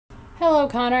Hello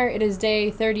Connor, it is day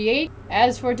 38.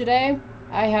 As for today,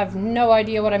 I have no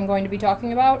idea what I'm going to be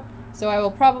talking about, so I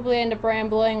will probably end up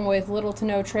rambling with little to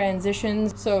no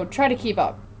transitions, so try to keep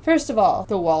up. First of all,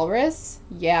 the walrus?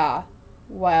 Yeah,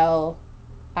 well,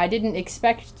 I didn't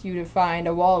expect you to find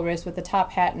a walrus with a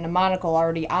top hat and a monocle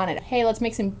already on it. Hey, let's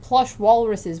make some plush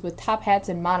walruses with top hats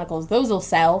and monocles. Those'll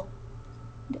sell.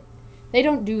 They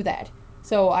don't do that.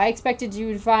 So I expected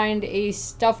you to find a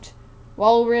stuffed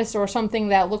walrus or something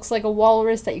that looks like a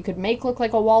walrus that you could make look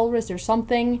like a walrus or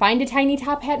something. Find a tiny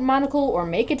top hat and monocle, or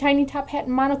make a tiny top hat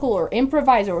and monocle, or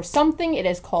improvise or something. It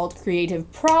is called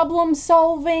creative problem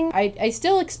solving. I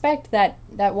still expect that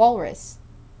walrus.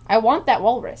 I want that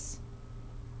walrus.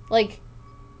 Like,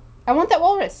 I want that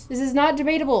walrus. This is not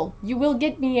debatable. You will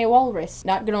get me a walrus.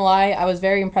 Not gonna lie, I was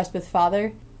very impressed with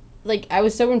Father. Like, I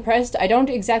was so impressed. I don't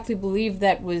exactly believe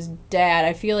that was Dad.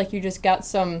 I feel like you just got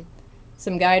some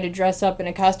guy to dress up in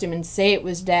a costume and say it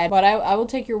was Dad. But I will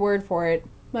take your word for it.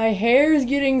 My hair's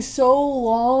getting so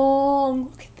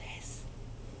long. Look at this.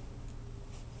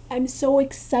 I'm so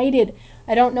excited.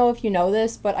 I don't know if you know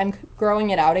this, but I'm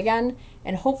growing it out again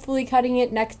and hopefully cutting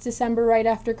it next December right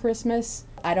after Christmas.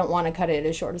 I don't want to cut it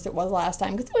as short as it was last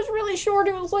time because it was really short.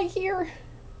 It was like here.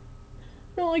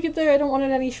 I don't like it there. I don't want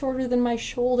it any shorter than my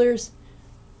shoulders.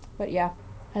 But yeah,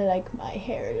 I like my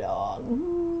hair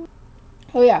long.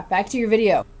 Oh yeah, back to your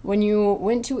video. When you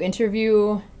went to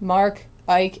interview Mark,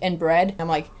 Ike, and Brett, I'm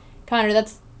like, Connor,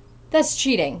 that's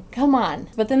cheating. Come on.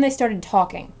 But then they started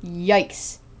talking.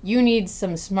 Yikes. You need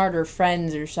some smarter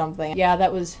friends or something. Yeah,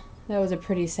 that was a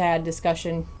pretty sad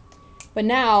discussion. But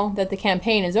now that the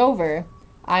campaign is over,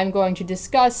 I'm going to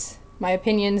discuss my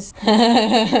opinions.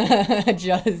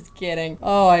 Just kidding.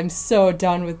 Oh, I'm so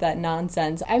done with that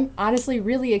nonsense. I'm honestly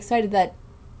really excited that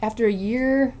after a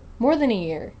year, more than a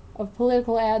year, of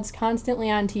political ads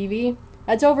constantly on TV,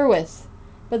 that's over with.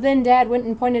 But then Dad went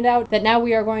and pointed out that now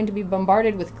we are going to be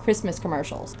bombarded with Christmas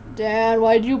commercials. Dad,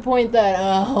 why'd you point that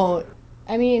out?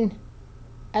 I mean,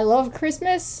 I love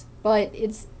Christmas, but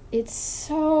it's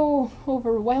so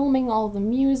overwhelming, all the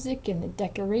music and the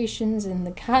decorations and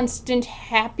the constant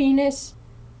happiness.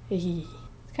 It's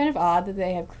kind of odd that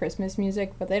they have Christmas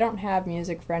music, but they don't have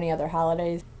music for any other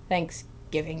holidays.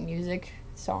 Thanksgiving music,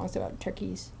 songs about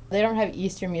turkeys. They don't have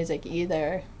Easter music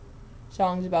either.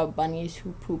 Songs about bunnies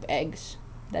who poop eggs.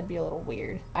 That'd be a little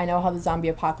weird. I know how the zombie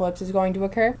apocalypse is going to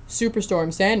occur.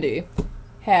 Superstorm Sandy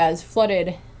has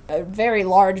flooded a very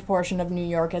large portion of New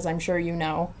York, as I'm sure you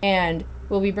know, and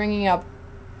will be bringing up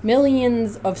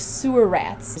millions of sewer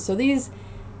rats. So these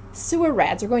sewer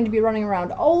rats are going to be running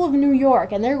around all of New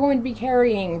York, and they're going to be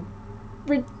carrying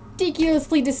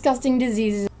ridiculously disgusting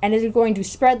diseases, and it is going to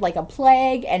spread like a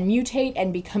plague and mutate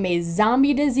and become a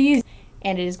zombie disease,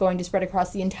 and it is going to spread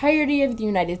across the entirety of the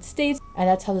United States, and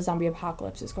that's how the zombie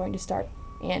apocalypse is going to start.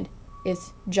 And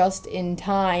it's just in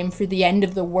time for the end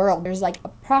of the world. There's like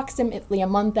approximately a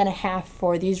month and a half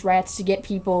for these rats to get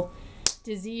people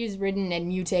disease-ridden and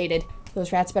mutated.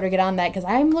 Those rats better get on that, because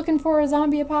I'm looking for a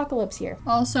zombie apocalypse here.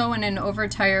 Also, in an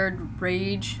overtired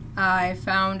rage, I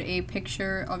found a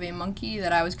picture of a monkey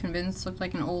that I was convinced looked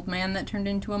like an old man that turned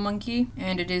into a monkey,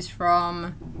 and it is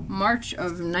from March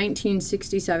of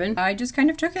 1967. I just kind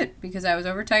of took it because I was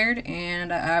overtired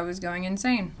and I was going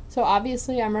insane. So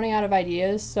obviously I'm running out of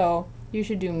ideas, so you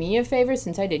should do me a favor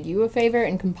since I did you a favor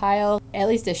and compile at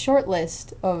least a short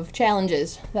list of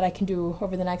challenges that I can do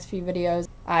over the next few videos.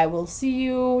 I will see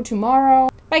you tomorrow.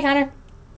 Bye, Connor.